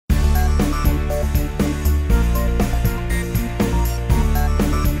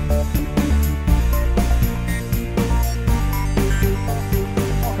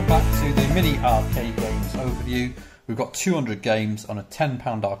arcade games overview. We've got 200 games on a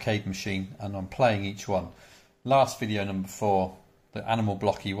 £10 arcade machine and I'm playing each one. Last video, number 4, the animal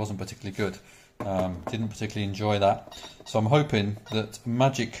blocky wasn't particularly good. Didn't particularly enjoy that. So I'm hoping that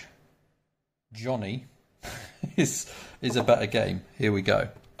Magic Johnny is a better game. Here we go.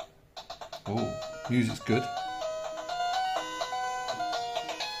 Ooh, music's good.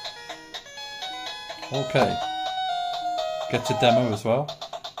 Okay. Get to demo as well.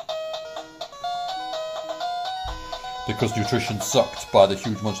 Because nutrition sucked by the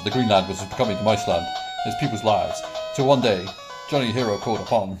huge monster, the Greenland was becoming the Miceland, as people's lives. Till one day, Johnny Hero called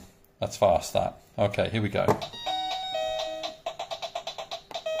upon. That's fast, that. Okay, here we go.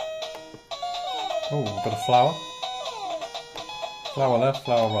 Oh, I've got a flower. Flower left,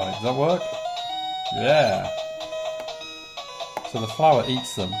 flower right. Does that work? Yeah. So the flower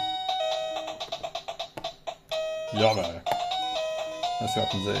eats them. Yummy. Let's see what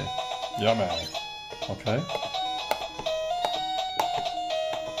happens here. Yummy. Okay.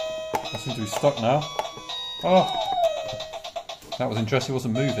 I seem to be stuck now. Oh! That was interesting, it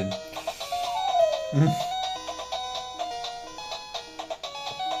wasn't moving.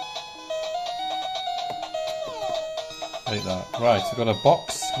 Take that. Right, I've got a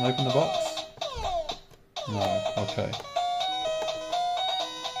box. Can I open the box? No, okay.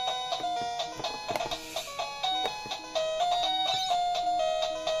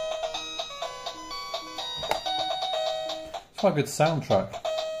 It's quite a good soundtrack.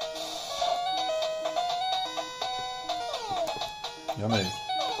 Yummy.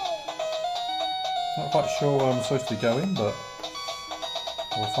 Not quite sure where I'm supposed to be going, but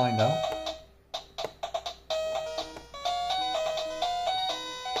we'll find out.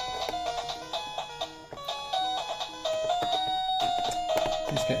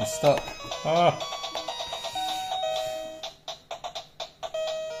 He's getting stuck. Ah!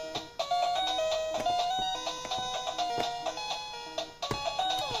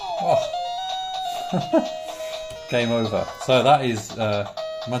 Oh! Game over. So that is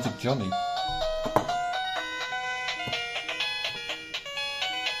Magic Johnny.